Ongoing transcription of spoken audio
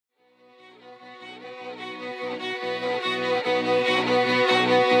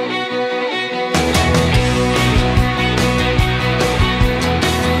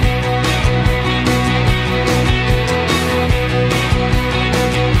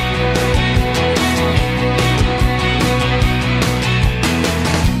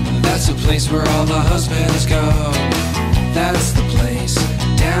where all the husbands go. That's the place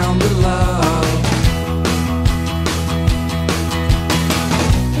down below.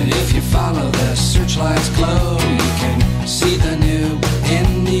 And if you follow the searchlight's glow, you can see the new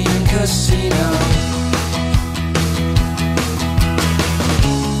Indian casino.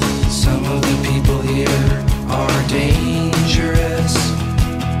 Some of the people here are dangerous.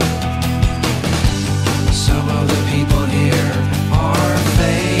 Some of the people here are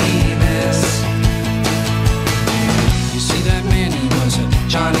famous. You see that man, he was a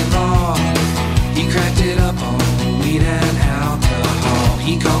Johnny Raw. He cracked it up on weed and alcohol.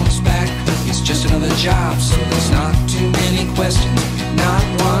 He comes back, it's just another job, so there's not too many questions, not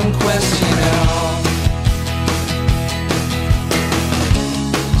one question at all.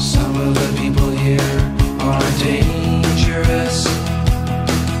 Some of the people here are dangerous.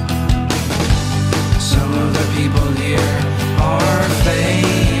 Some of the people here are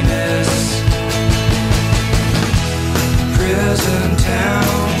famous.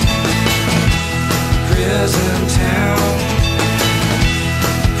 Prisontown, Prisontown,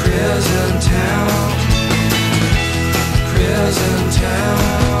 Prisontown, Prisontown.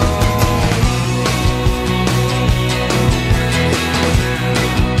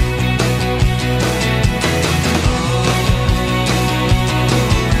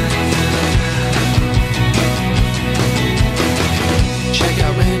 Check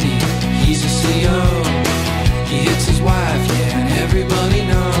out Randy, he's a CEO. He hits his wife, yeah, and everybody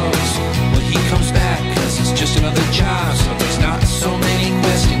knows. Well, he comes back, cause it's just another job, so there's not so many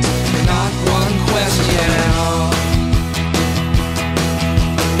questions, not one question at all.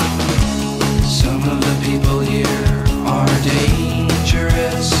 Some of the people here are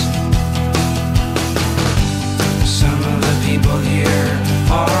dangerous. Some of the people here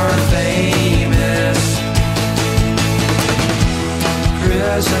are famous.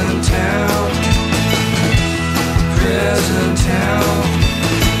 Prisontown, Prisontown,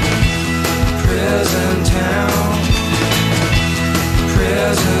 Prisontown,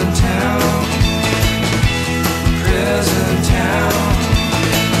 Prisontown, Prisontown,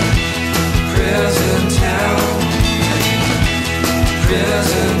 Prisontown,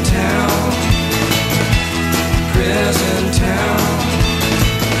 Prisontown, Prisontown,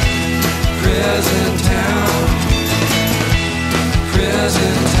 Prisontown.